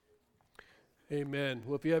Amen.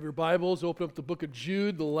 Well, if you have your Bibles, open up the book of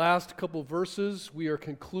Jude, the last couple verses. We are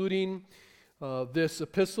concluding this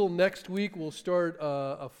epistle. Next week, we'll start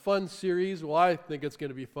a fun series. Well, I think it's going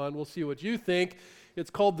to be fun. We'll see what you think. It's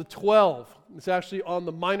called The 12. It's actually on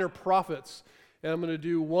the minor prophets. And I'm going to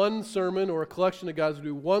do one sermon, or a collection of guys will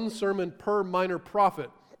do one sermon per minor prophet,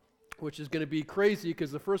 which is going to be crazy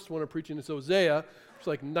because the first one I'm preaching is Hosea. It's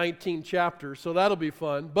like 19 chapters, so that'll be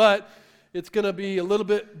fun. But it's going to be a little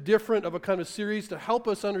bit different of a kind of series to help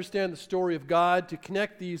us understand the story of God, to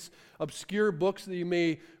connect these obscure books that you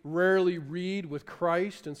may rarely read with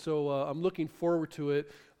Christ. And so I'm looking forward to it.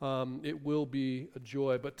 It will be a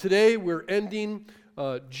joy. But today we're ending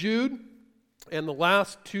Jude and the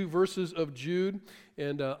last two verses of Jude.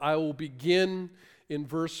 And I will begin in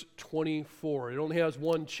verse 24. It only has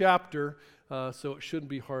one chapter, so it shouldn't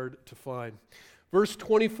be hard to find. Verse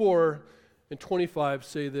 24 and 25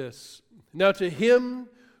 say this: "Now to him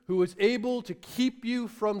who is able to keep you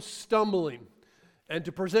from stumbling and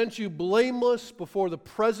to present you blameless before the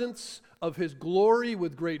presence of his glory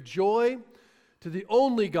with great joy, to the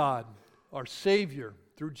only God, our Savior,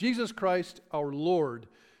 through Jesus Christ our Lord,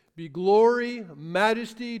 be glory,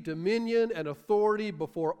 majesty, dominion, and authority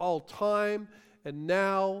before all time, and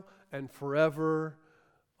now and forever.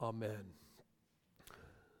 Amen."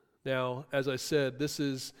 Now, as I said, this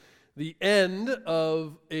is the end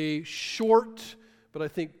of a short, but I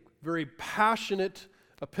think very passionate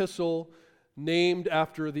epistle named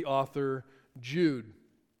after the author Jude.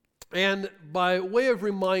 And by way of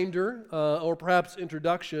reminder, or perhaps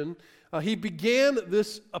introduction, he began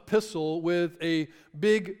this epistle with a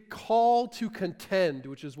big call to contend,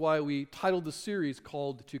 which is why we titled the series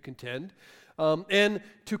Called to Contend. And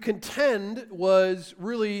to contend was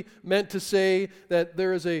really meant to say that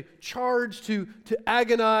there is a charge to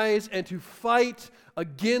agonize and to fight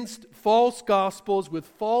against false gospels with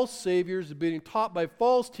false saviors being taught by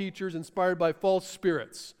false teachers inspired by false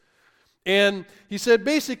spirits. And he said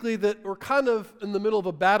basically that we're kind of in the middle of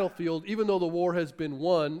a battlefield, even though the war has been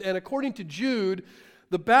won. And according to Jude,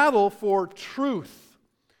 the battle for truth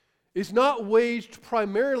is not waged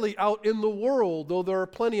primarily out in the world, though there are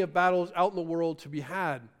plenty of battles out in the world to be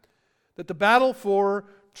had. That the battle for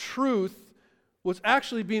truth was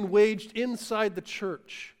actually being waged inside the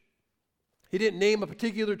church. He didn't name a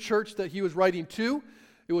particular church that he was writing to.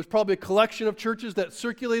 It was probably a collection of churches that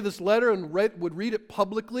circulated this letter and would read it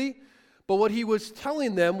publicly. But what he was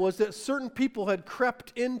telling them was that certain people had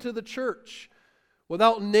crept into the church.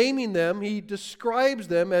 Without naming them, he describes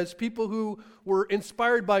them as people who were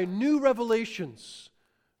inspired by new revelations,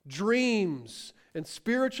 dreams, and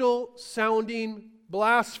spiritual-sounding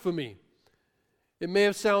blasphemy. It may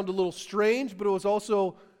have sounded a little strange, but it was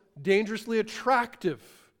also dangerously attractive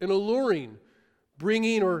and alluring,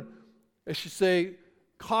 bringing, or I should say,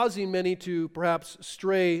 causing many to perhaps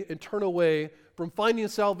stray and turn away from finding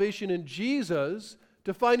salvation in Jesus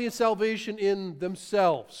to finding salvation in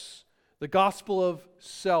themselves. The gospel of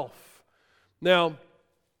self. Now,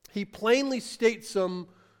 he plainly states some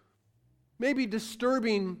maybe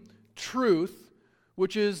disturbing truth,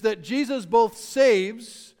 which is that Jesus both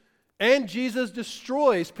saves and Jesus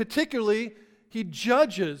destroys. Particularly, he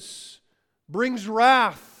judges, brings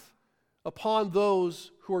wrath upon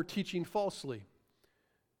those who are teaching falsely.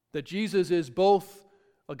 That Jesus is both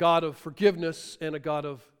a God of forgiveness and a God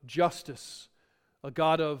of justice, a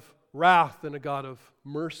God of wrath and a God of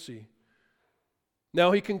mercy.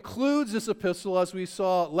 Now, he concludes this epistle, as we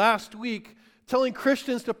saw last week, telling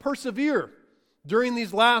Christians to persevere during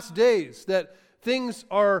these last days, that things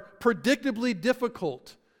are predictably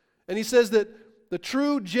difficult. And he says that the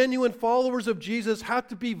true, genuine followers of Jesus have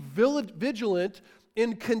to be vigilant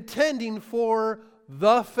in contending for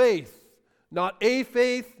the faith. Not a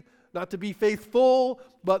faith, not to be faithful,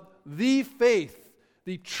 but the faith.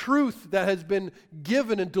 The truth that has been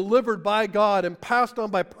given and delivered by God and passed on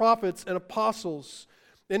by prophets and apostles.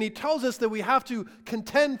 And he tells us that we have to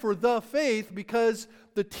contend for the faith because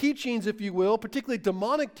the teachings, if you will, particularly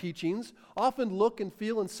demonic teachings, often look and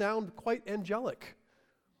feel and sound quite angelic.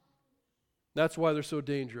 That's why they're so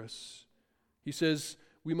dangerous. He says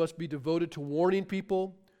we must be devoted to warning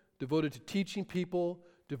people, devoted to teaching people,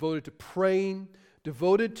 devoted to praying,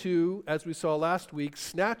 devoted to, as we saw last week,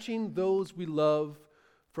 snatching those we love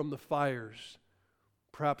from the fires,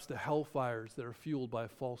 perhaps the hellfires that are fueled by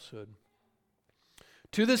falsehood.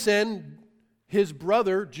 To this end, his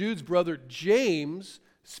brother, Jude's brother, James,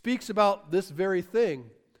 speaks about this very thing.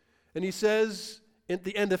 And he says at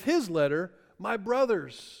the end of his letter, "My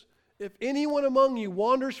brothers, if anyone among you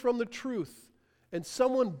wanders from the truth and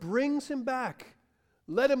someone brings him back,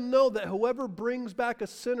 let him know that whoever brings back a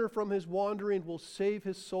sinner from his wandering will save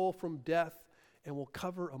his soul from death and will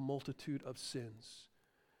cover a multitude of sins.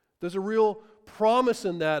 There's a real promise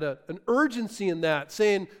in that, an urgency in that,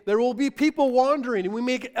 saying there will be people wandering, and we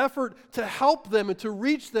make effort to help them and to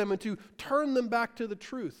reach them and to turn them back to the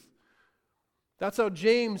truth. That's how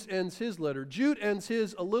James ends his letter. Jude ends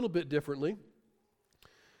his a little bit differently.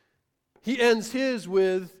 He ends his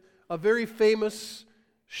with a very famous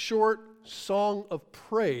short song of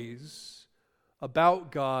praise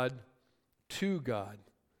about God to God.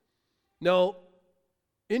 Now,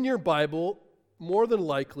 in your Bible, more than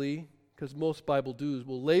likely, because most Bible do's,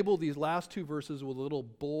 will label these last two verses with a little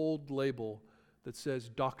bold label that says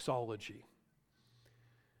doxology.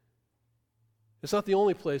 It's not the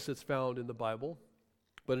only place that's found in the Bible,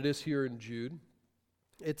 but it is here in Jude.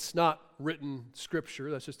 It's not written scripture.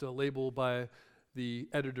 That's just a label by the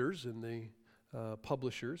editors and the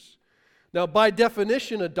publishers. Now, by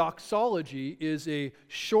definition, a doxology is a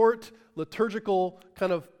short liturgical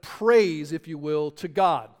kind of praise, if you will, to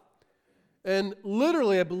God. And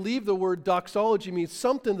literally, I believe the word doxology means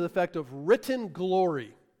something to the effect of written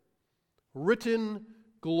glory. Written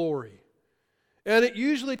glory. And it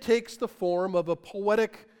usually takes the form of a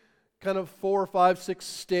poetic kind of 4 or 5, 6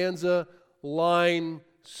 stanza line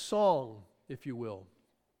song, if you will.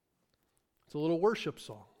 It's a little worship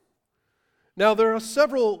song. Now, there are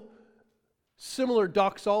several similar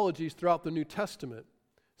doxologies throughout the New Testament.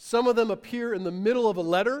 Some of them appear in the middle of a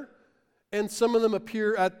letter, and some of them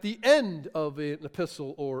appear at the end of an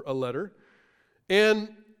epistle or a letter. And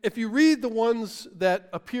if you read the ones that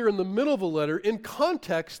appear in the middle of a letter, in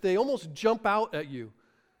context, they almost jump out at you.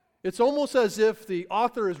 It's almost as if the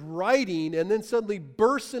author is writing and then suddenly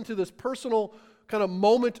bursts into this personal kind of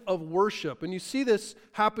moment of worship. And you see this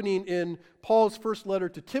happening in Paul's first letter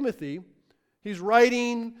to Timothy. He's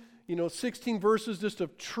writing, 16 verses just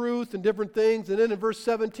of truth and different things. And then in verse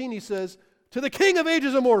 17 he says, "To the King of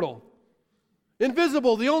ages immortal,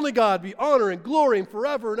 invisible, the only God, be honor and glory and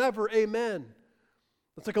forever and ever. Amen."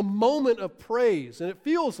 It's like a moment of praise. And it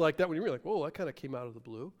feels like that when you're like, whoa, that kind of came out of the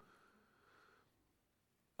blue.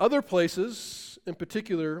 Other places, in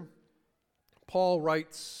particular, Paul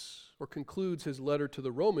writes or concludes his letter to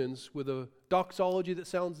the Romans with a doxology that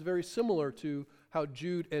sounds very similar to how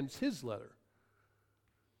Jude ends his letter.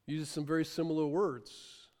 He uses some very similar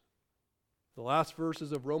words. The last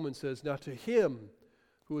verses of Romans says, "Now to him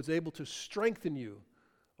who is able to strengthen you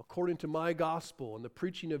according to my gospel and the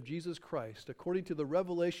preaching of Jesus Christ, according to the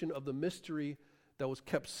revelation of the mystery that was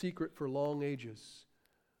kept secret for long ages,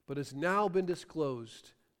 but has now been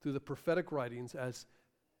disclosed through the prophetic writings as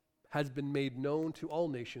has been made known to all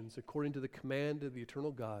nations according to the command of the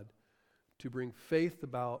eternal God, to bring faith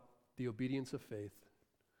about the obedience of faith.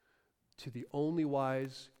 To the only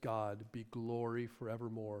wise God be glory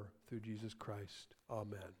forevermore through Jesus Christ.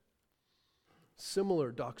 Amen."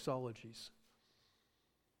 Similar doxologies.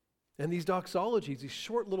 And these doxologies, these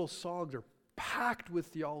short little songs, are packed with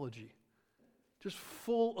theology, just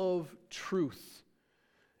full of truth.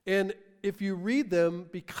 And if you read them,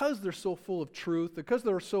 because they're so full of truth, because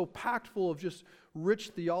they're so packed full of just rich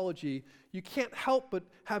theology, you can't help but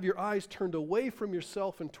have your eyes turned away from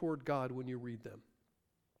yourself and toward God when you read them.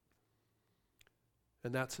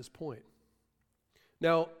 And that's his point.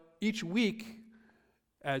 Now, each week,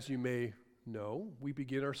 as you may know, we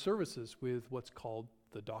begin our services with what's called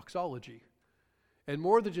the doxology. And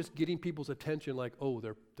more than just getting people's attention like, oh,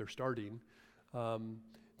 they're starting,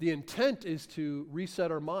 the intent is to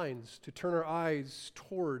reset our minds, to turn our eyes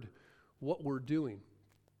toward what we're doing.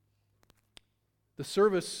 The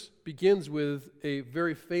service begins with a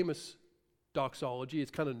very famous doxology.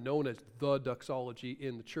 It's kind of known as the doxology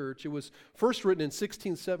in the church. It was first written in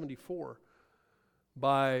 1674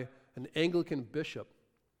 by an Anglican bishop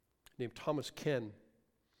named Thomas Ken.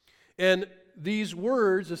 And these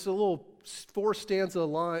words, it's a little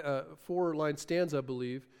four-line stanza, I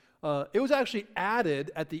believe. It was actually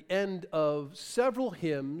added at the end of several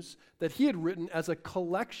hymns that he had written as a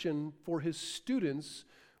collection for his students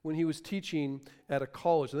when he was teaching at a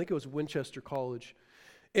college. I think it was Winchester College.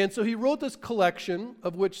 And so he wrote this collection,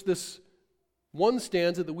 of which this one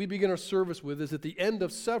stanza that we begin our service with is at the end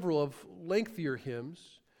of several of lengthier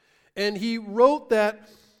hymns. And he wrote that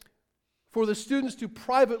for the students to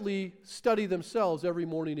privately study themselves every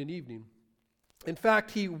morning and evening. In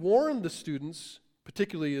fact, he warned the students,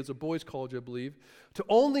 particularly as a boys' college, I believe, to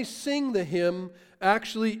only sing the hymn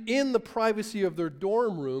actually in the privacy of their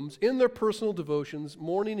dorm rooms, in their personal devotions,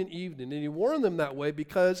 morning and evening. And he warned them that way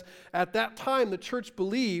because at that time the church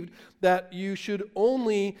believed that you should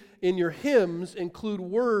only, in your hymns, include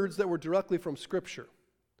words that were directly from Scripture.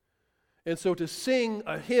 And so to sing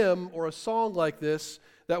a hymn or a song like this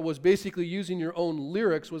that was basically using your own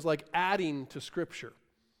lyrics was like adding to Scripture.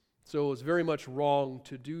 So it was very much wrong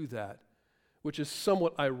to do that, which is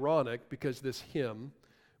somewhat ironic because this hymn,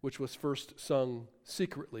 which was first sung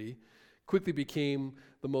secretly, quickly became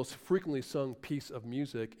the most frequently sung piece of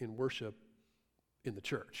music in worship in the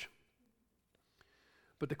church.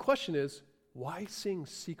 But the question is, why sing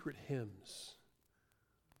secret hymns?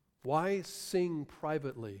 Why sing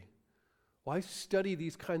privately? Why study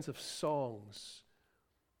these kinds of songs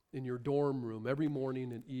in your dorm room every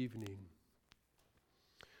morning and evening?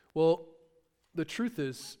 Well, the truth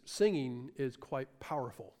is, singing is quite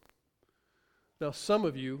powerful. Now, some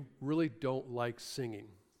of you really don't like singing,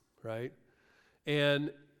 right?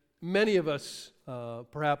 And many of us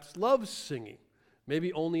perhaps love singing,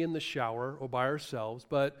 maybe only in the shower or by ourselves,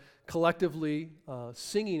 but collectively,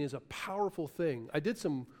 singing is a powerful thing. I did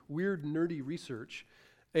some weird, nerdy research,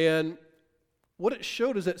 and what it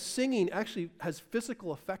showed is that singing actually has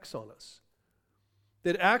physical effects on us.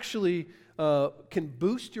 That actually can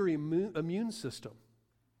boost your immune system.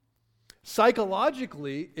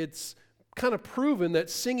 Psychologically, it's kind of proven that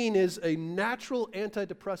singing is a natural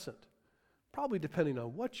antidepressant, probably depending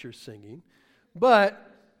on what you're singing,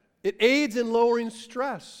 but it aids in lowering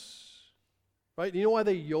stress, right? You know why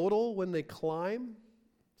they yodel when they climb?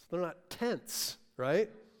 So they're not tense, right?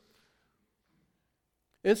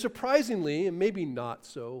 And surprisingly, and maybe not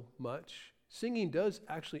so much, singing does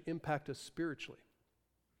actually impact us spiritually.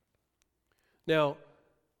 Now,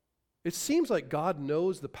 it seems like God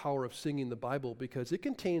knows the power of singing the Bible because it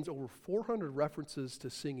contains over 400 references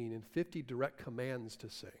to singing and 50 direct commands to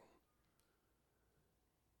sing.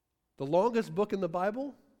 The longest book in the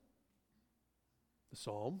Bible, the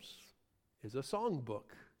Psalms, is a song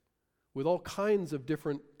book with all kinds of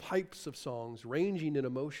different types of songs ranging in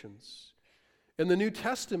emotions. In the New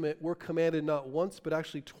Testament, we're commanded not once but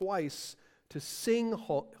actually twice to sing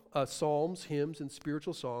psalms, hymns, and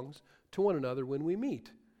spiritual songs to one another when we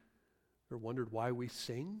meet. Or wondered why we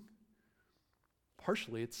sing?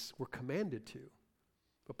 Partially, we're commanded to,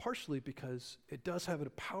 but partially because it does have a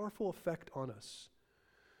powerful effect on us.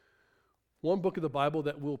 One book of the Bible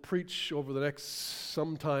that we'll preach over the next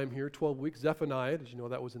sometime here, 12 weeks, Zephaniah, as you know,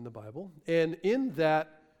 that was in the Bible. And in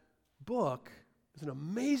that book, there's an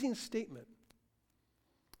amazing statement.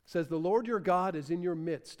 It says, "The Lord your God is in your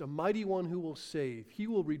midst, a mighty one who will save. He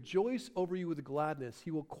will rejoice over you with gladness.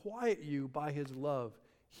 He will quiet you by his love.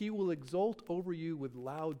 He will exult over you with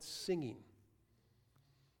loud singing."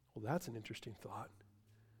 Well, that's an interesting thought.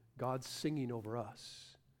 God's singing over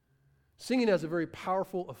us. Singing has a very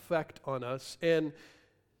powerful effect on us, and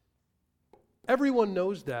everyone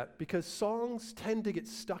knows that because songs tend to get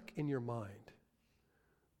stuck in your mind,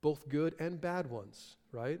 both good and bad ones,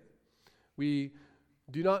 right? We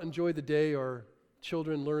do not enjoy the day our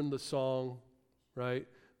children learn the song, right?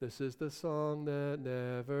 This is the song that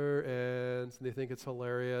never ends. And they think it's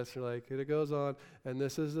hilarious. You're like, it goes on. And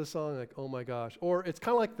this is the song, like, oh my gosh. Or it's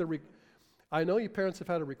kind of like I know you parents have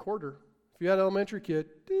had a recorder. If you had an elementary kid,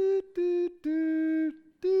 do, do, do,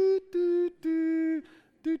 do, do, do,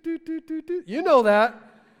 do, do, do, do, do. You know that.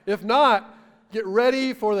 If not, get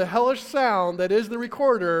ready for the hellish sound that is the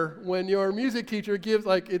recorder when your music teacher gives,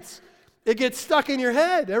 it gets stuck in your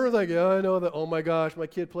head. Everyone's like, yeah, I know that. Oh my gosh, my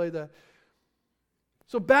kid played that.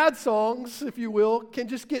 So bad songs, if you will, can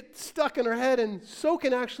just get stuck in our head, and so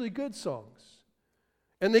can actually good songs.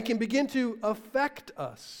 And they can begin to affect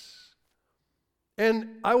us.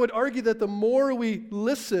 And I would argue that the more we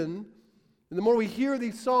listen and the more we hear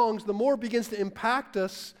these songs, the more it begins to impact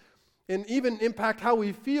us and even impact how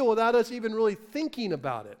we feel without us even really thinking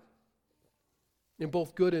about it in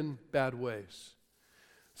both good and bad ways.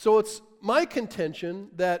 So it's my contention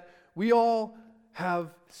that we all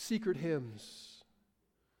have secret hymns.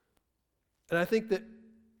 And I think that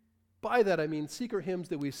by that I mean secret hymns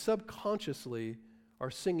that we subconsciously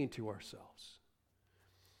are singing to ourselves.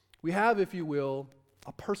 We have, if you will,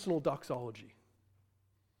 a personal doxology,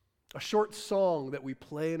 a short song that we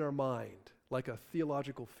play in our mind like a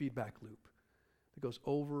theological feedback loop that goes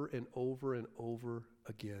over and over and over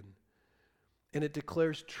again. And it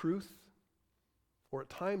declares truth, or at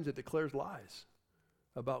times it declares lies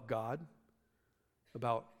about God,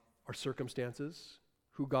 about our circumstances,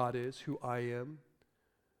 who God is, who I am,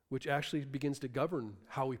 which actually begins to govern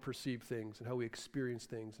how we perceive things and how we experience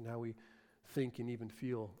things and how we think and even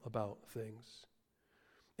feel about things.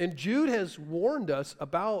 And Jude has warned us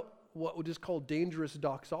about what we just call dangerous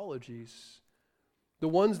doxologies, the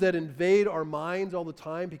ones that invade our minds all the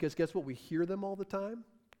time because guess what? We hear them all the time.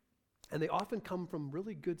 And they often come from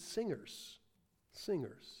really good singers.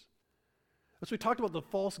 As we talked about, the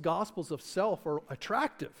false gospels of self are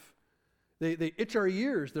attractive. They itch our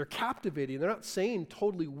ears. They're captivating. They're not saying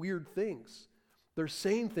totally weird things. They're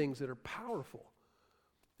saying things that are powerful.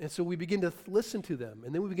 And so we begin to listen to them,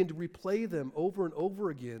 and then we begin to replay them over and over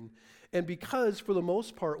again. And because, for the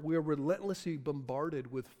most part, we are relentlessly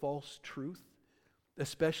bombarded with false truth,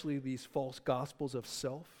 especially these false gospels of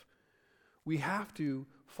self, we have to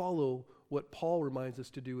follow what Paul reminds us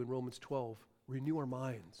to do in Romans 12, renew our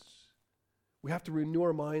minds. We have to renew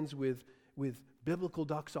our minds with biblical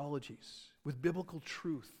doxologies, with biblical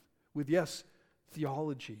truth, with, yes,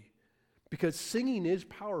 theology. Because singing is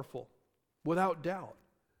powerful, without doubt.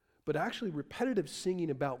 But actually, repetitive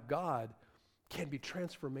singing about God can be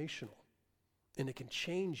transformational, and it can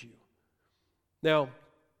change you. Now,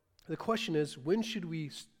 the question is, when should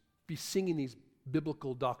we be singing these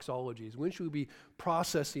biblical doxologies? When should we be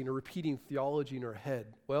processing or repeating theology in our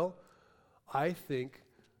head? Well, I think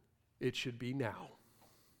it should be now.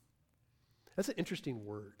 That's an interesting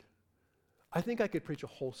word. I think I could preach a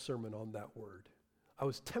whole sermon on that word. I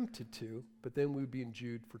was tempted to, but then we would be in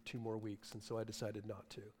Jude for 2 more weeks, and so I decided not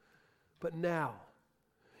to. But now,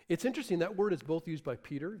 it's interesting, that word is both used by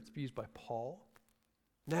Peter, it's used by Paul.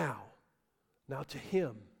 Now to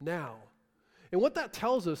him, now. And what that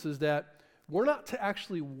tells us is that we're not to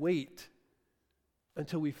actually wait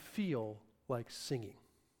until we feel like singing.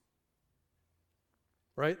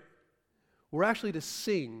 Right? We're actually to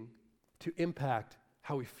sing to impact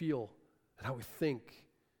how we feel and how we think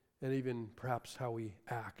and even perhaps how we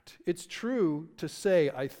act. It's true to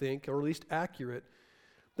say, I think, or at least accurate,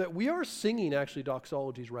 that we are singing actually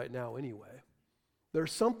doxologies right now anyway.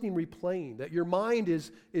 There's something replaying, that your mind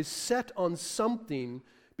is set on something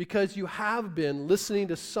because you have been listening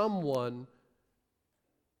to someone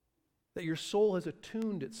that your soul has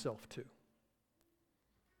attuned itself to.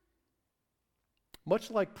 Much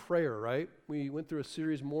like prayer, right? We went through a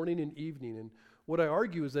series morning and evening, and what I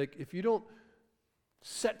argue is like if you don't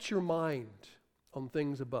set your mind on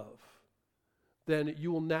things above, then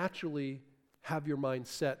you will naturally have your mind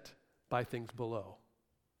set by things below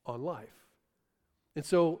on life. And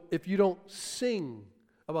so if you don't sing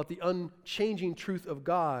about the unchanging truth of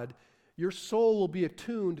God, your soul will be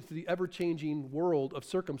attuned to the ever-changing world of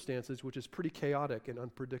circumstances, which is pretty chaotic and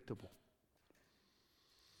unpredictable.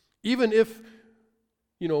 Even if,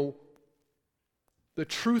 the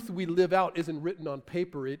truth we live out isn't written on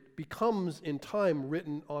paper, it becomes in time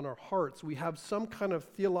written on our hearts. We have some kind of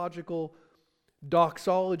theological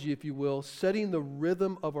doxology, if you will, setting the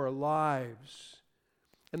rhythm of our lives.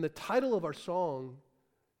 And the title of our song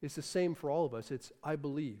is the same for all of us. It's I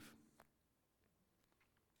Believe.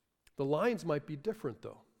 The lines might be different,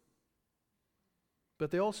 though.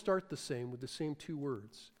 But they all start the same with the same 2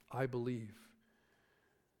 words, I believe.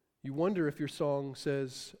 You wonder if your song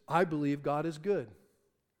says, I believe God is good.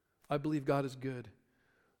 I believe God is good.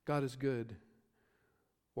 God is good.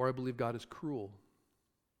 Or I believe God is cruel.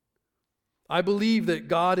 I believe that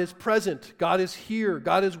God is present. God is here.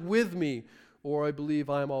 God is with me. Or I believe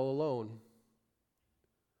I am all alone.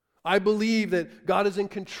 I believe that God is in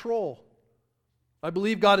control. I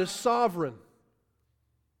believe God is sovereign.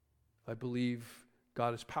 I believe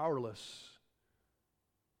God is powerless.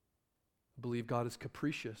 I believe God is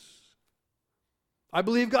capricious. I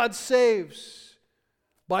believe God saves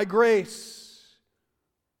by grace.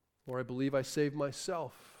 Or I believe I save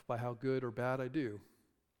myself by how good or bad I do.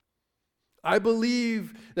 I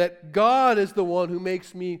believe that God is the one who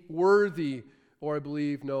makes me worthy. Or I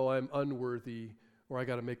believe, no, I'm unworthy. Or I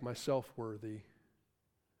got to make myself worthy.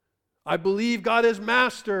 I believe God is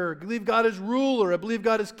master. I believe God is ruler. I believe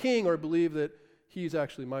God is king. Or I believe that he's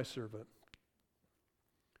actually my servant.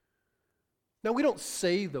 Now, we don't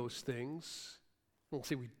say those things. I don't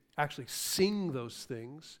say we actually sing those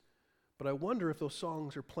things. But I wonder if those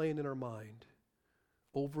songs are playing in our mind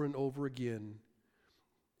over and over again.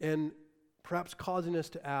 And perhaps causing us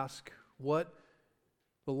to ask what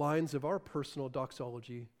the lines of our personal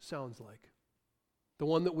doxology sounds like. The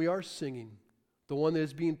one that we are singing, the one that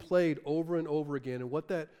is being played over and over again, and what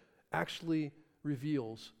that actually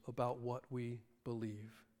reveals about what we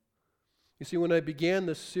believe. You see, when I began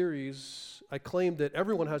this series, I claimed that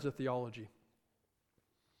everyone has a theology.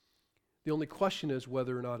 The only question is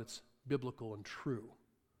whether or not it's biblical and true.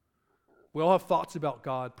 We all have thoughts about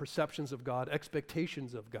God, perceptions of God,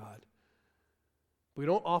 expectations of God. We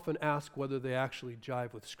don't often ask whether they actually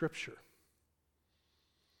jive with Scripture.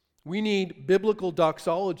 We need biblical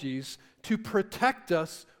doxologies to protect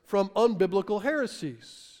us from unbiblical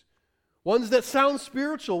heresies. Ones that sound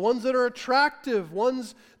spiritual, ones that are attractive,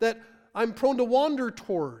 ones that I'm prone to wander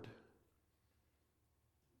toward.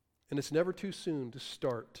 And it's never too soon to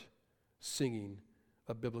start singing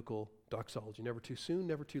a biblical doxology. Never too soon,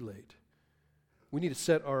 never too late. We need to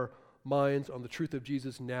set our minds on the truth of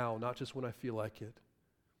Jesus now, not just when I feel like it.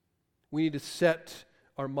 We need to set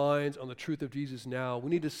our minds on the truth of Jesus now. We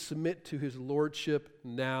need to submit to his lordship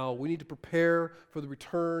now. We need to prepare for the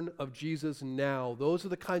return of Jesus now. Those are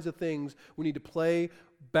the kinds of things we need to play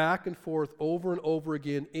back and forth over and over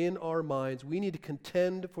again in our minds. We need to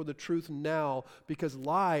contend for the truth now because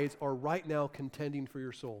lies are right now contending for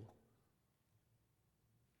your soul.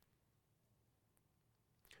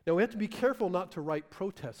 Now we have to be careful not to write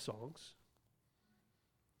protest songs.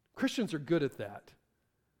 Christians are good at that.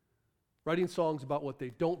 Writing songs about what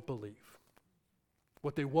they don't believe,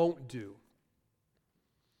 what they won't do.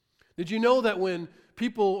 Did you know that when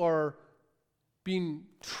people are being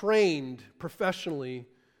trained professionally,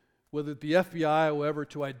 whether it be FBI or whoever,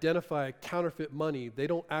 to identify counterfeit money, they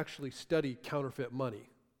don't actually study counterfeit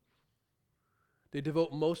money. They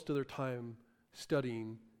devote most of their time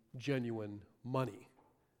studying genuine money,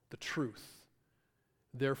 the truth.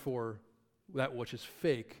 Therefore, that which is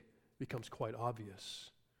fake becomes quite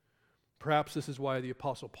obvious. Perhaps this is why the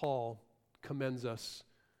Apostle Paul commends us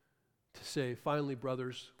to say, finally,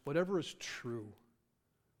 brothers, whatever is true,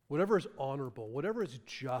 whatever is honorable, whatever is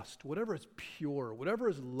just, whatever is pure, whatever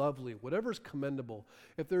is lovely, whatever is commendable,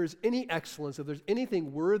 if there is any excellence, if there's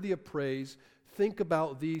anything worthy of praise, think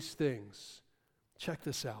about these things. Check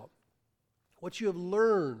this out. What you have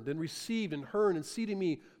learned and received and heard and seen in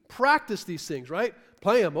me, practice these things, right?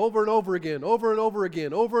 Play them over and over again, over and over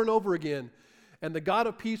again, over and over again. And the God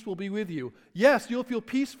of peace will be with you. Yes, you'll feel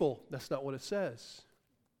peaceful. That's not what it says.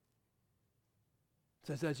 It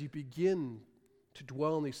says as you begin to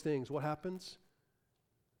dwell on these things, what happens?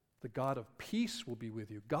 The God of peace will be with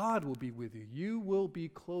you. God will be with you. You will be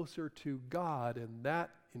closer to God, and that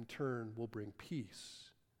in turn will bring peace.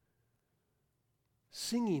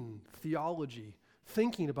 Singing theology,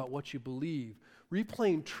 thinking about what you believe,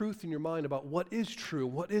 replaying truth in your mind about what is true,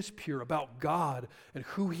 what is pure, about God and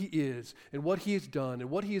who he is and what he has done and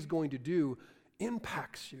what he is going to do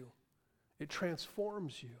impacts you. It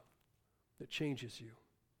transforms you. It changes you.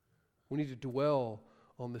 We need to dwell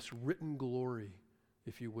on this written glory,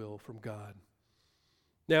 if you will, from God.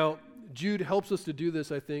 Now, Jude helps us to do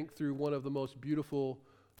this, I think, through one of the most beautiful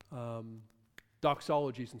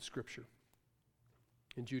doxologies in Scripture.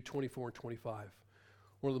 In Jude 24 and 25.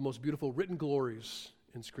 One of the most beautiful written glories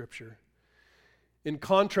in Scripture. In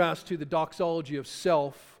contrast to the doxology of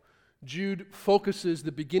self, Jude focuses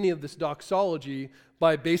the beginning of this doxology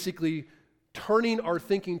by basically turning our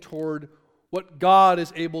thinking toward what God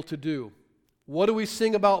is able to do. What do we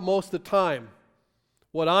sing about most of the time?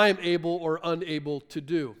 What I am able or unable to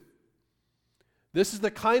do. This is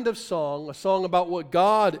the kind of song, a song about what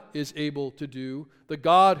God is able to do, the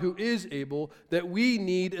God who is able, that we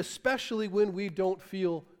need, especially when we don't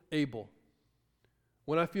feel able.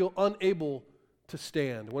 When I feel unable to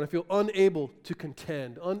stand, when I feel unable to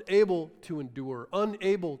contend, unable to endure,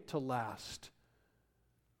 unable to last.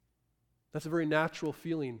 That's a very natural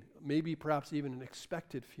feeling, maybe perhaps even an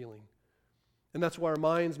expected feeling. And that's why our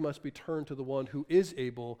minds must be turned to the one who is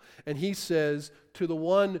able. And he says, to the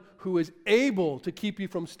one who is able to keep you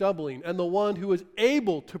from stumbling, and the one who is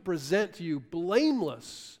able to present to you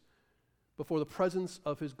blameless before the presence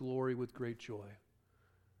of his glory with great joy.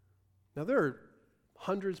 Now there are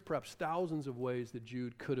hundreds, perhaps thousands of ways that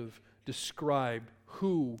Jude could have described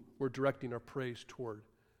who we're directing our praise toward.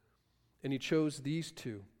 And he chose these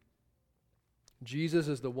two. Jesus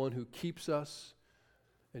is the one who keeps us,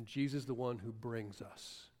 and Jesus the one who brings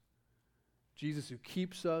us. Jesus who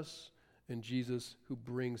keeps us, and Jesus who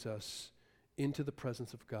brings us into the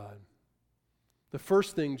presence of God. The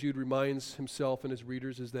first thing Jude reminds himself and his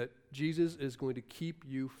readers is that Jesus is going to keep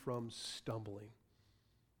you from stumbling.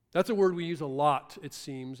 That's a word we use a lot, it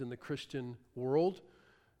seems, in the Christian world.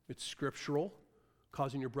 It's scriptural,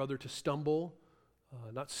 causing your brother to stumble,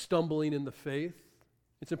 not stumbling in the faith.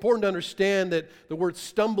 It's important to understand that the word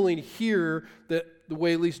stumbling here, that the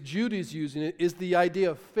way at least Jude is using it, is the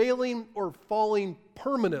idea of failing or falling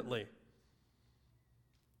permanently.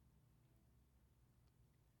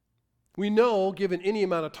 We know, given any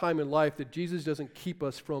amount of time in life, that Jesus doesn't keep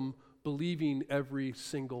us from believing every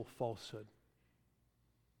single falsehood.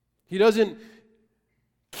 He doesn't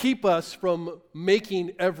keep us from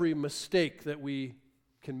making every mistake that we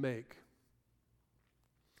can make.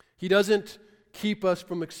 He doesn't keep us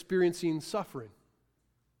from experiencing suffering.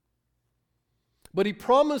 But he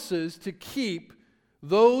promises to keep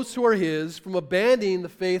those who are his from abandoning the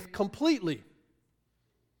faith completely.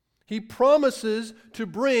 He promises to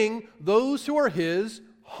bring those who are his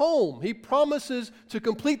home. He promises to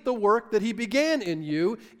complete the work that he began in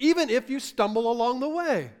you, even if you stumble along the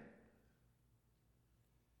way.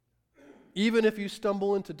 even if you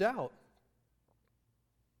stumble into doubt.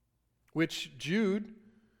 Which Jude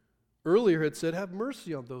earlier had said, have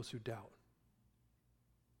mercy on those who doubt.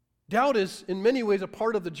 Doubt is in many ways a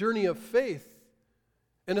part of the journey of faith.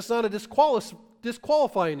 And it's not a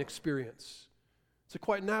disqualifying experience. It's a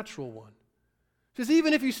quite natural one. It says,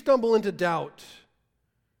 even if you stumble into doubt,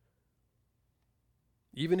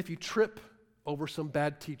 even if you trip over some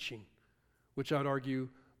bad teaching, which I'd argue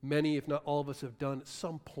many, if not all of us, have done at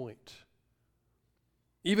some point.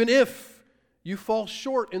 Even if you fall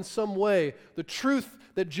short in some way, the truth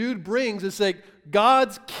that Jude brings is like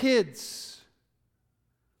God's kids,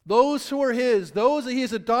 those who are His, those that He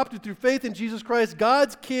has adopted through faith in Jesus Christ,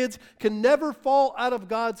 God's kids can never fall out of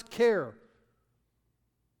God's care.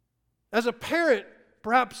 As a parent,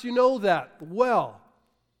 perhaps you know that well.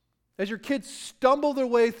 As your kids stumble their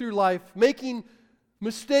way through life, making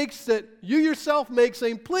mistakes that you yourself make,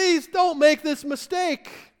 saying, please don't make this mistake.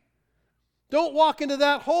 Don't walk into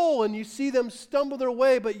that hole, and you see them stumble their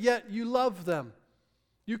way, but yet you love them.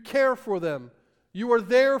 You care for them. You are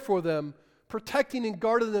there for them, protecting and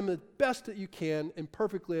guarding them as best that you can and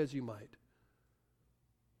perfectly as you might.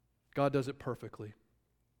 God does it perfectly.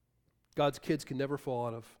 God's kids can never fall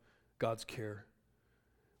out of God's care.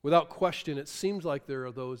 Without question, it seems like there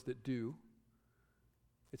are those that do.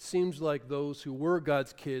 It seems like those who were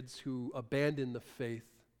God's kids who abandoned the faith.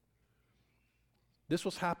 This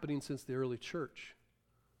was happening since the early church.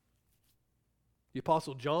 The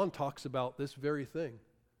Apostle John talks about this very thing.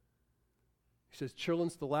 He says, children,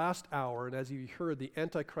 it's the last hour, and as you heard, the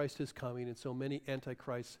Antichrist is coming, and so many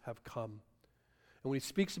Antichrists have come. And when he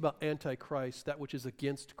speaks about Antichrist, that which is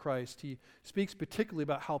against Christ, he speaks particularly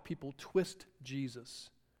about how people twist Jesus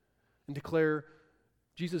and declare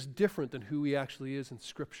Jesus different than who He actually is in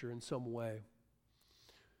Scripture in some way.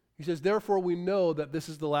 He says, therefore we know that this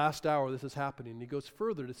is the last hour this is happening. And he goes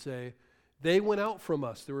further to say, they went out from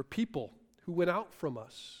us. There were people who went out from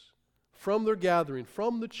us, from their gathering,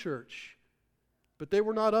 from the church, but they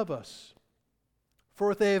were not of us.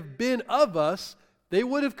 For if they have been of us, they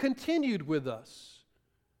would have continued with us.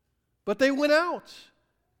 But they went out,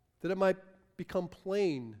 that it might become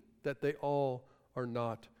plain that they all are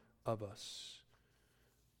not of us.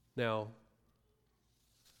 Now,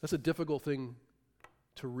 that's a difficult thing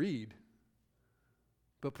to read,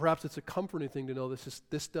 but perhaps it's a comforting thing to know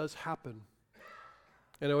this does happen.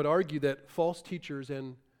 And I would argue that false teachers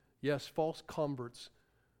and, yes, false converts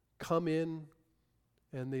come in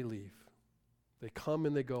and they leave. They come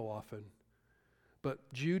and they go often.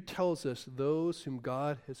 But Jude tells us those whom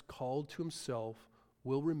God has called to Himself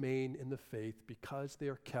will remain in the faith because they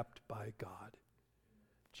are kept by God.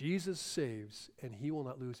 Jesus saves, and He will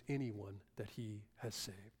not lose anyone that He has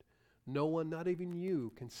saved. No one, not even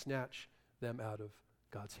you, can snatch them out of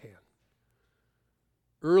God's hand.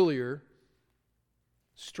 Earlier,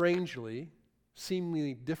 strangely,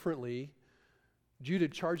 seemingly differently, Jude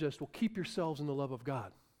had charged us, well, keep yourselves in the love of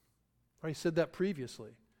God. He said that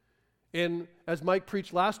previously. And as Mike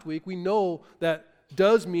preached last week, we know that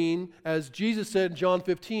does mean, as Jesus said in John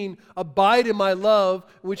 15, abide in my love,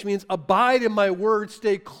 which means abide in my word,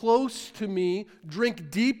 stay close to me, drink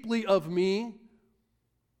deeply of me.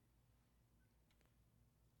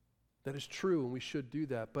 That is true, and we should do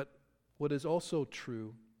that. But what is also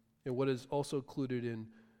true, and what is also included in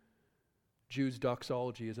Jude's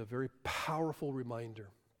doxology, is a very powerful reminder.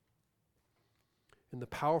 And the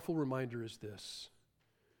powerful reminder is this,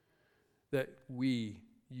 that we,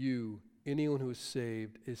 you, anyone who is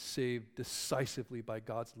saved decisively by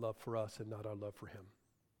God's love for us and not our love for Him.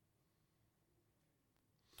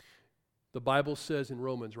 The Bible says in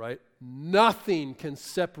Romans, right? Nothing can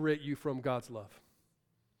separate you from God's love.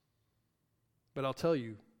 But I'll tell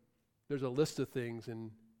you, there's a list of things,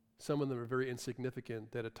 and some of them are very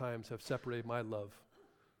insignificant, that at times have separated my love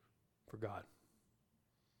for God.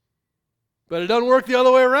 But it doesn't work the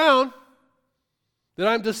other way around. That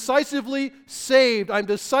I'm decisively saved, I'm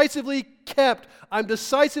decisively kept, I'm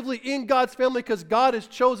decisively in God's family because God has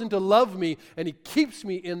chosen to love me, and He keeps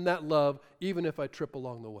me in that love even if I trip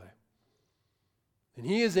along the way. And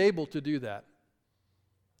He is able to do that.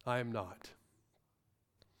 I am not.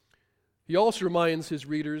 He also reminds His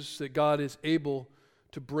readers that God is able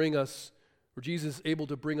to bring us, or Jesus is able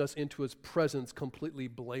to bring us into His presence completely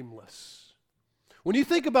blameless. When you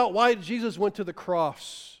think about why Jesus went to the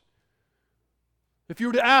cross, if you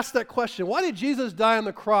were to ask that question, why did Jesus die on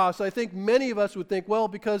the cross? I think many of us would think, well,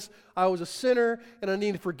 because I was a sinner and I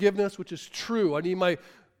needed forgiveness, which is true. I need my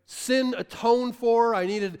sin atoned for.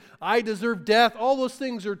 I deserve death. All those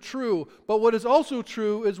things are true. But what is also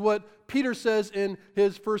true is what Peter says in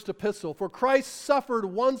his first epistle. For Christ suffered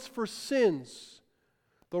once for sins,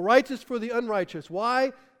 the righteous for the unrighteous.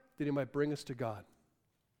 Why? That he might bring us to God.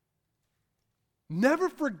 Never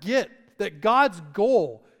forget that God's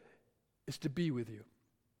goal is to be with you.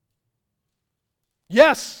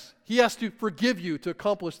 Yes, he has to forgive you to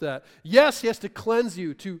accomplish that. Yes, he has to cleanse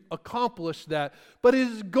you to accomplish that. But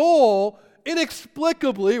his goal,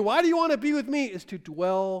 inexplicably, why do you want to be with me, is to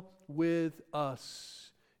dwell with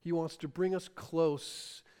us. He wants to bring us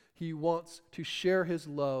close. He wants to share his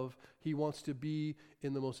love. He wants to be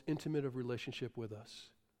in the most intimate of relationship with us.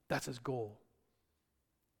 That's his goal.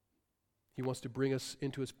 He wants to bring us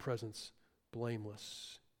into his presence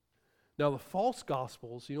blameless. Now, the false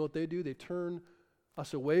gospels, you know what they do? They turn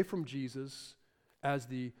us away from Jesus as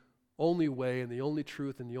the only way and the only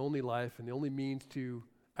truth and the only life and the only means to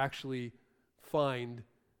actually find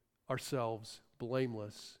ourselves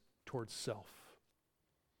blameless towards self.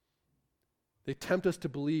 They tempt us to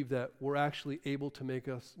believe that we're actually able to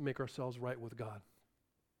make ourselves right with God.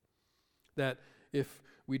 That if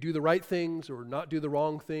we do the right things or not do the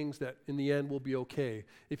wrong things, that in the end we'll be okay.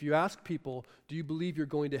 If you ask people, do you believe you're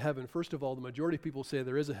going to heaven? First of all, the majority of people say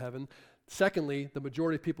there is a heaven. Secondly, the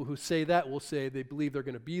majority of people who say that will say they believe they're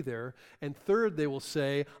going to be there. And third, they will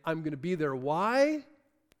say, I'm going to be there. Why?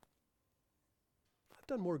 I've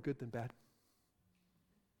done more good than bad.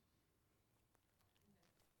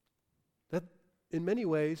 That, in many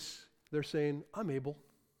ways, they're saying, I'm able.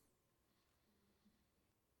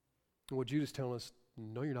 And what Jude is telling us,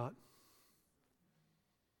 no, you're not.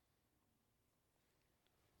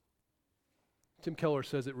 Tim Keller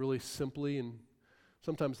says it really simply, and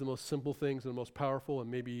sometimes the most simple things are the most powerful, and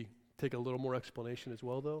maybe take a little more explanation as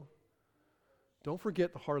well, though. Don't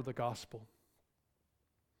forget the heart of the gospel.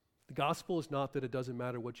 The gospel is not that it doesn't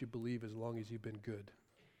matter what you believe as long as you've been good,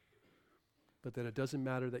 but that it doesn't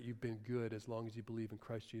matter that you've been good as long as you believe in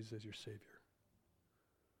Christ Jesus as your Savior.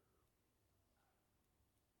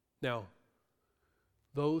 Now,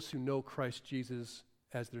 those who know Christ Jesus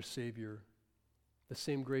as their Savior, the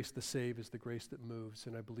same grace to save is the grace that moves,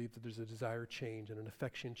 and I believe that there's a desire change and an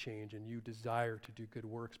affection change, and you desire to do good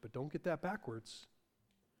works, but don't get that backwards.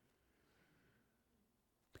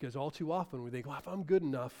 Because all too often we think, well, if I'm good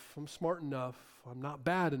enough, I'm smart enough, I'm not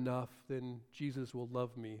bad enough, then Jesus will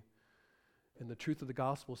love me. And the truth of the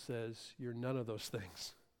gospel says you're none of those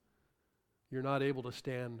things. You're not able to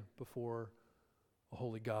stand before a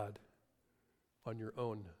holy God on your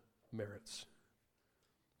own merits.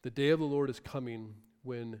 The day of the Lord is coming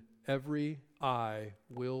when every eye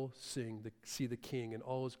will see the King in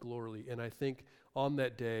all his glory. And I think on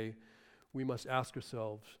that day, we must ask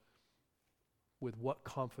ourselves, with what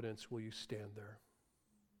confidence will you stand there?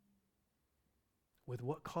 With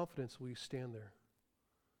what confidence will you stand there?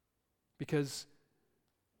 Because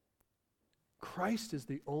Christ is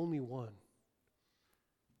the only one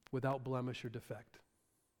without blemish or defect.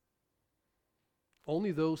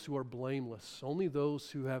 Only those who are blameless, only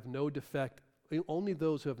those who have no defect, only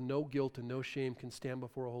those who have no guilt and no shame can stand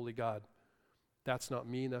before a holy God. That's not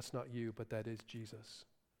me, that's not you, but that is Jesus.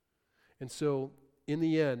 And so, in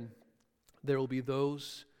the end, there will be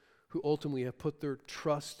those who ultimately have put their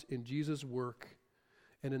trust in Jesus' work,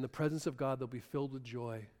 and in the presence of God, they'll be filled with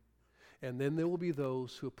joy. And then there will be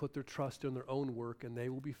those who have put their trust in their own work, and they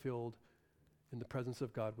will be filled in the presence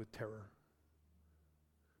of God with terror.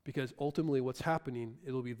 Because ultimately what's happening,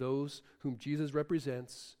 it'll be those whom Jesus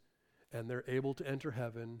represents, and they're able to enter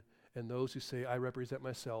heaven, and those who say, I represent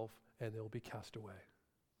myself, and they'll be cast away.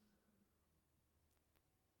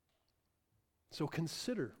 So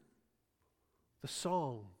consider the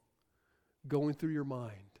song going through your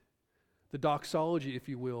mind, the doxology, if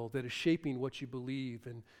you will, that is shaping what you believe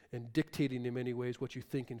and dictating in many ways what you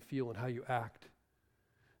think and feel and how you act.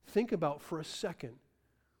 Think about for a second,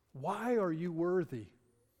 why are you worthy?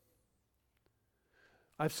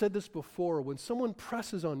 I've said this before, when someone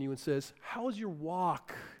presses on you and says, how's your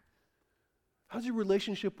walk? How's your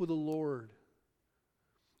relationship with the Lord?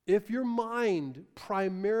 If your mind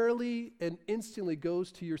primarily and instantly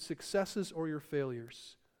goes to your successes or your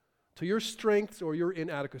failures, to your strengths or your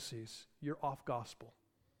inadequacies, you're off gospel.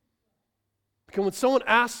 Because when someone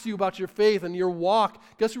asks you about your faith and your walk,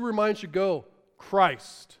 guess who your mind should go?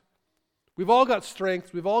 Christ. We've all got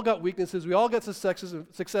strengths, we've all got weaknesses, we all got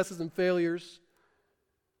successes and failures.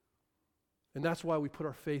 And that's why we put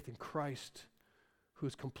our faith in Christ, who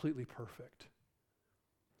is completely perfect.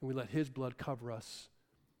 And we let his blood cover us,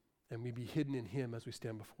 and we be hidden in him as we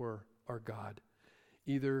stand before our God.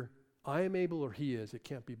 Either I am able or he is. It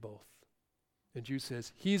can't be both. And Jude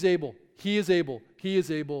says, he's able, he is able, he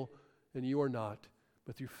is able, and you are not.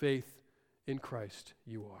 But through faith in Christ,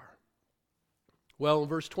 you are. Well, in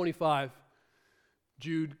verse 25,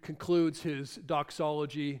 Jude concludes his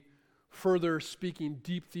doxology, further speaking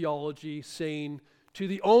deep theology, saying, "To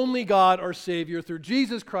the only God, our Savior, through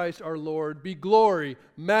Jesus Christ our Lord, be glory,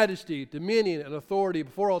 majesty, dominion, and authority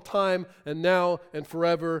before all time and now and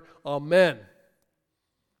forever. Amen."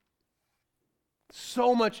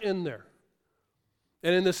 So much in there.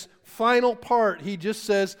 And in this final part, he just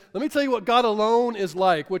says, let me tell you what God alone is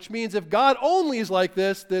like, which means if God only is like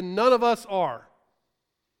this, then none of us are.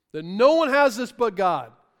 That no one has this but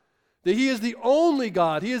God. That He is the only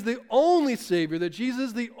God. He is the only Savior. That Jesus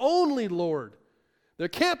is the only Lord. There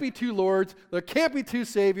can't be two Lords. There can't be two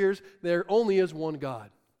Saviors. There only is one God.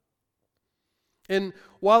 And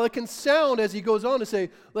while it can sound, as he goes on to say,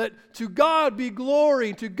 let to God be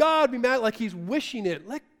glory, to God be majesty, like he's wishing it.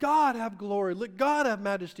 Let God have glory. Let God have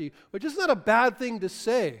majesty. Which is not a bad thing to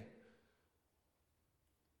say.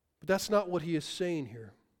 But that's not what he is saying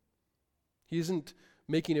here. He isn't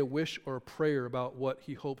making a wish or a prayer about what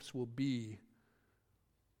he hopes will be.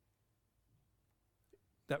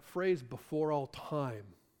 That phrase, before all time,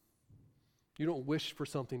 you don't wish for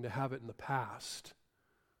something to have it in the past.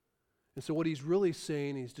 And so what he's really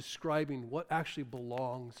saying, he's describing what actually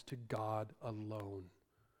belongs to God alone.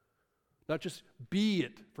 Not just be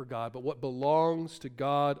it for God, but what belongs to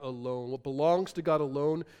God alone. What belongs to God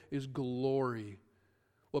alone is glory.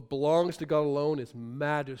 What belongs to God alone is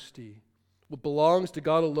majesty. What belongs to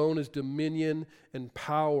God alone is dominion and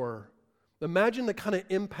power. Imagine the kind of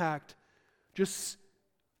impact just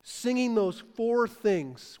singing those four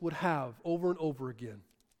things would have over and over again.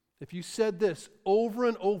 If you said this over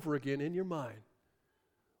and over again in your mind,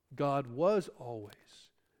 God was always,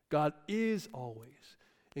 God is always,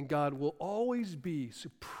 and God will always be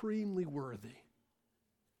supremely worthy,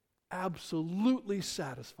 absolutely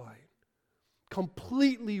satisfying,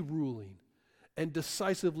 completely ruling, and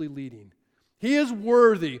decisively leading. He is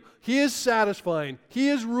worthy. He is satisfying. He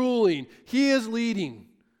is ruling. He is leading.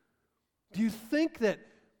 Do you think that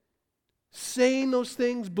saying those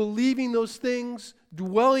things, believing those things,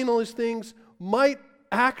 dwelling on those things might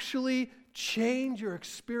actually change your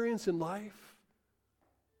experience in life?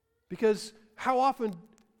 Because how often,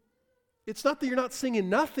 it's not that you're not singing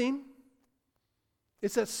nothing.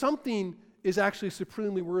 It's that something is actually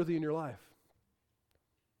supremely worthy in your life.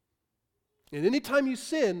 And anytime you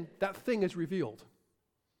sin, that thing is revealed.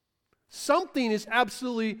 Something is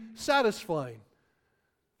absolutely satisfying.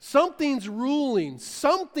 Something's ruling.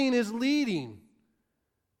 Something is leading.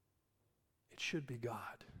 It should be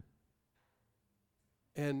God.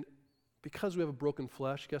 And because we have a broken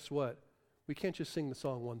flesh, guess what? We can't just sing the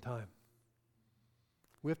song one time.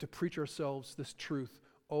 We have to preach ourselves this truth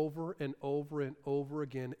over and over and over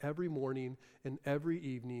again every morning and every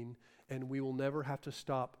evening, and we will never have to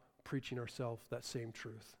stop preaching ourselves that same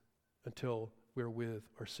truth until we're with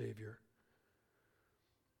our Savior.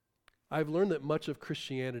 I've learned that much of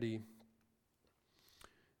Christianity,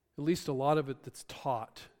 at least a lot of it that's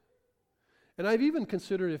taught, and I've even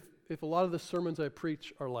considered if a lot of the sermons I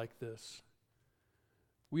preach are like this.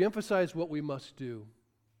 We emphasize what we must do.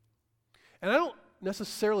 And I don't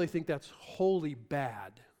necessarily think that's wholly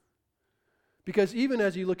bad. Because even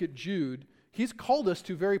as you look at Jude, he's called us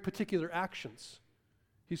to very particular actions.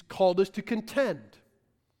 He's called us to contend.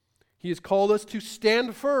 He has called us to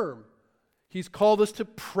stand firm. He's called us to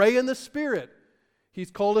pray in the Spirit.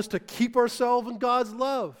 He's called us to keep ourselves in God's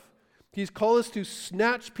love. He's called us to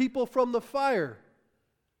snatch people from the fire.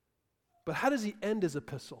 But how does he end his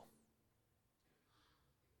epistle?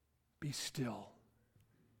 Be still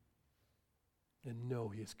and know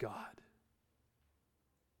he is God.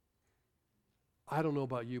 I don't know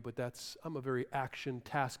about you, but I'm a very action,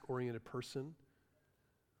 task-oriented person.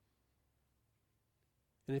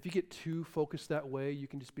 And if you get too focused that way, you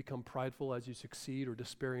can just become prideful as you succeed or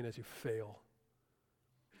despairing as you fail.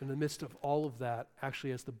 In the midst of all of that,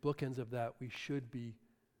 actually as the bookends of that, we should be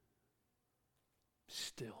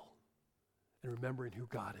still and remembering who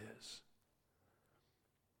God is.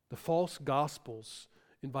 The false gospels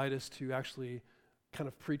invite us to actually kind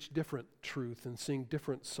of preach different truth and sing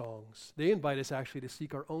different songs. They invite us actually to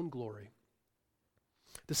seek our own glory,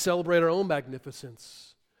 to celebrate our own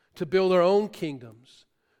magnificence, to build our own kingdoms,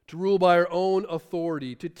 to rule by our own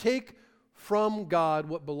authority, to take from God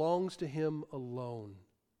what belongs to him alone.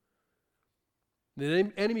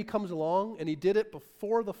 The enemy comes along, and he did it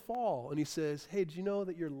before the fall, and he says, hey, do you know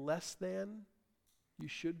that you're less than you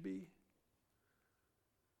should be?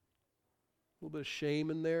 A little bit of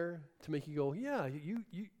shame in there to make you go, yeah,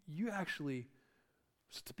 you actually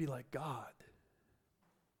supposed to be like God.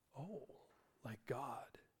 Oh, like God.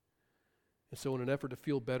 And so in an effort to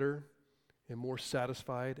feel better and more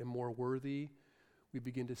satisfied and more worthy, we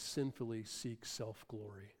begin to sinfully seek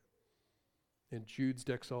self-glory. And Jude's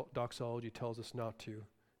doxology tells us not to.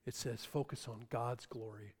 It says focus on God's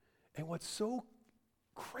glory. And what's so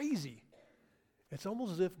crazy, it's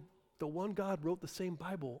almost as if the one God wrote the same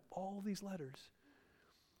Bible, all these letters.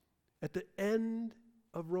 At the end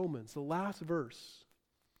of Romans, the last verse,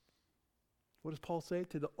 what does Paul say?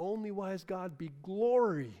 To the only wise God be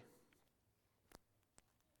glory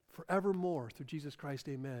forevermore through Jesus Christ,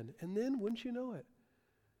 amen. And then, wouldn't you know it,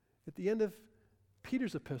 at the end of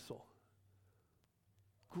Peter's epistle,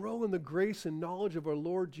 grow in the grace and knowledge of our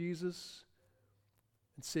Lord Jesus,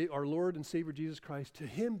 and say, our Lord and Savior Jesus Christ. To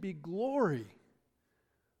him be glory,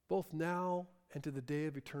 both now and to the day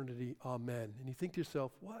of eternity. Amen. And you think to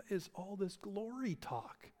yourself, what is all this glory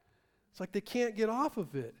talk? It's like they can't get off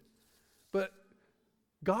of it. But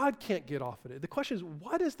God can't get off of it. The question is,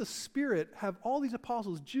 why does the Spirit have all these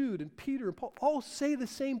apostles, Jude and Peter and Paul, all say the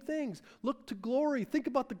same things? Look to glory. Think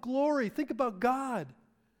about the glory. Think about God.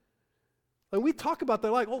 And we talk about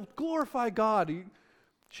that like, oh, glorify God. You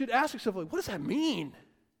should ask yourself, like, what does that mean?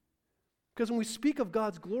 Because when we speak of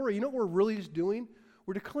God's glory, you know what we're really just doing?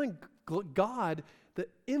 We're declaring God the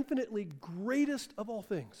infinitely greatest of all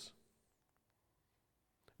things.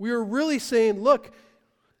 We are really saying, look,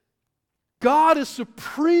 God is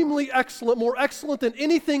supremely excellent, more excellent than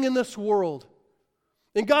anything in this world.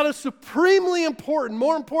 And God is supremely important,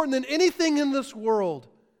 more important than anything in this world.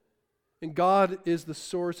 And God is the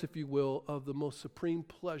source, if you will, of the most supreme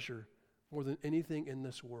pleasure more than anything in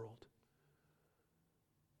this world.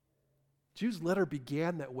 Jude's letter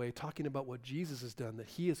began that way, talking about what Jesus has done, that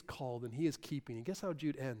he is called and he is keeping. And guess how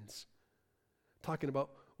Jude ends? Talking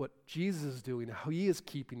about what Jesus is doing, how he is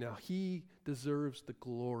keeping. Now he deserves the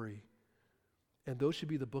glory. And those should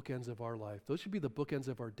be the bookends of our life. Those should be the bookends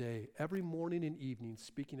of our day. Every morning and evening,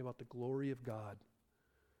 speaking about the glory of God.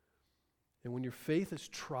 And when your faith is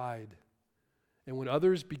tried, and when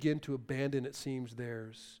others begin to abandon, it seems,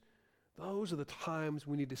 theirs, those are the times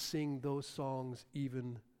we need to sing those songs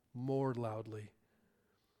even more loudly.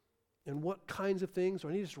 And what kinds of things? Do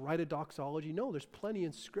I need to just write a doxology? No, there's plenty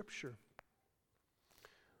in Scripture.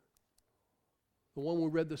 The one we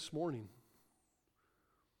read this morning.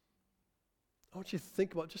 I want you to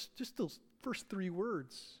think about just those first three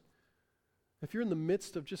words. If you're in the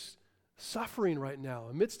midst of just suffering right now, in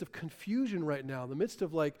the midst of confusion right now, in the midst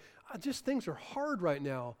of like, just things are hard right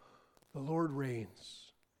now, the Lord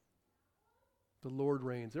reigns. The Lord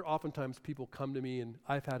reigns. There are oftentimes people come to me and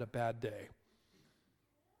I've had a bad day.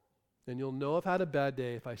 And you'll know I've had a bad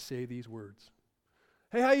day if I say these words.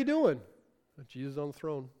 Hey, how you doing? Jesus on the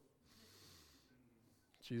throne.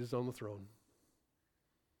 Jesus on the throne.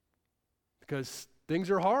 Because things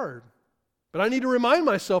are hard. But I need to remind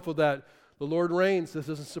myself of that. The Lord reigns. This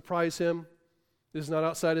doesn't surprise him. This is not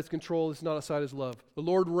outside his control. This is not outside his love. The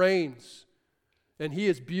Lord reigns. And he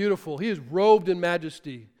is beautiful. He is robed in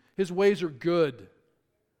majesty. His ways are good.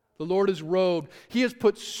 The Lord is robed. He has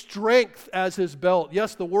put strength as his belt.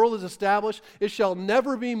 Yes, the world is established. It shall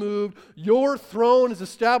never be moved. Your throne is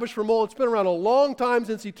established from old. It's been around a long time,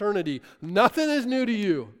 since eternity. Nothing is new to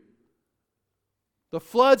you. The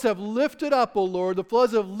floods have lifted up, O Lord. The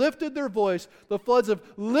floods have lifted their voice. The floods have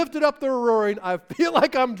lifted up their roaring. I feel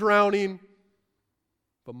like I'm drowning.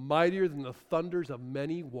 But mightier than the thunders of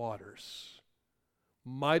many waters,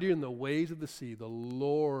 mightier than the waves of the sea, the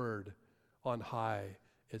Lord on high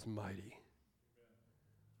is mighty.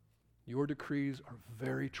 Your decrees are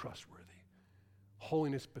very trustworthy.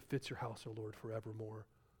 Holiness befits your house, O Lord, forevermore.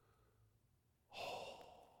 Oh.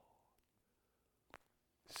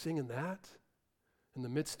 Singing that in the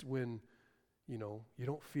midst when, you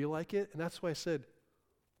don't feel like it. And that's why I said,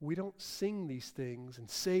 we don't sing these things and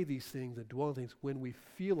say these things and dwell on things when we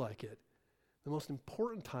feel like it. The most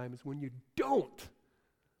important time is when you don't,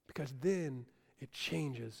 because then it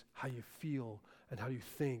changes how you feel and how you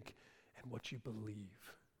think and what you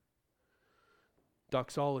believe.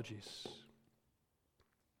 Doxologies.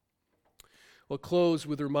 We'll close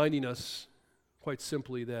with reminding us, quite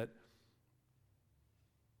simply, that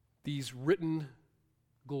these written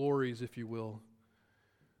glories, if you will,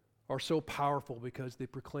 are so powerful because they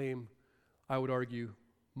proclaim, I would argue,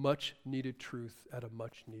 much needed truth at a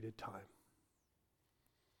much needed time.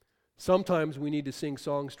 Sometimes we need to sing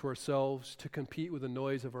songs to ourselves to compete with the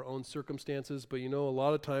noise of our own circumstances, but a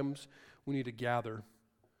lot of times we need to gather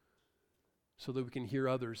so that we can hear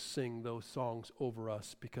others sing those songs over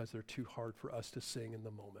us because they're too hard for us to sing in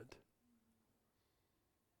the moment.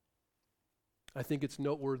 I think it's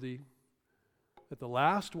noteworthy that the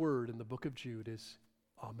last word in the book of Jude is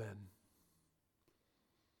Amen.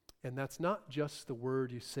 And that's not just the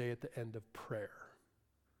word you say at the end of prayer.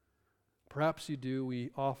 Perhaps you do, we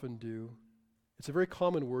often do. It's a very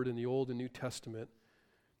common word in the Old and New Testament,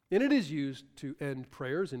 and it is used to end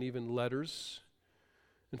prayers and even letters.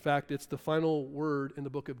 In fact, it's the final word in the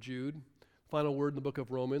book of Jude, final word in the book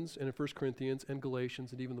of Romans, and in 1 Corinthians and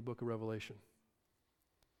Galatians, and even the book of Revelation.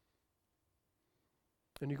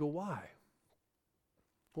 And you go, why?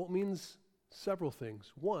 Well, it means several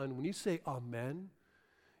things. One, when you say amen,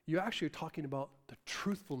 you're actually talking about the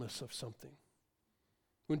truthfulness of something.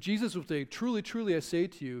 When Jesus would say, truly, truly, I say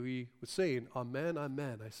to you, he was saying, amen,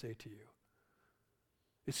 amen, I say to you.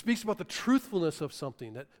 It speaks about the truthfulness of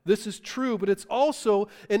something, that this is true, but it's also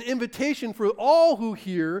an invitation for all who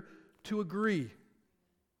hear to agree.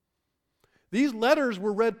 These letters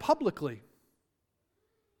were read publicly,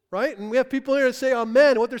 right? And we have people here that say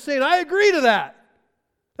amen, and what they're saying, I agree to that.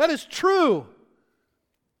 That is true.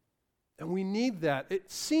 And we need that.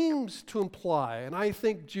 It seems to imply, and I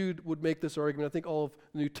think Jude would make this argument, I think all of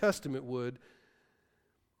the New Testament would,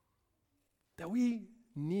 that we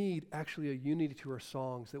need actually a unity to our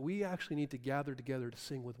songs, that we actually need to gather together to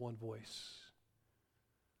sing with one voice.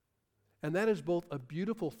 And that is both a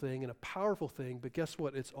beautiful thing and a powerful thing, but guess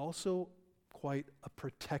what? It's also quite a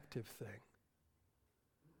protective thing.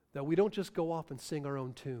 That we don't just go off and sing our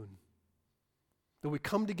own tune. That we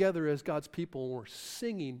come together as God's people and we're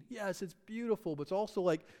singing. Yes, it's beautiful, but it's also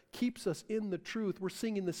like keeps us in the truth. We're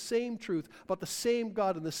singing the same truth about the same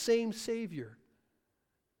God and the same Savior.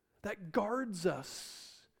 That guards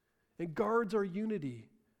us and guards our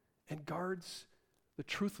unity and guards the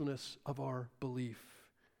truthfulness of our belief.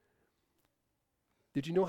 Did you know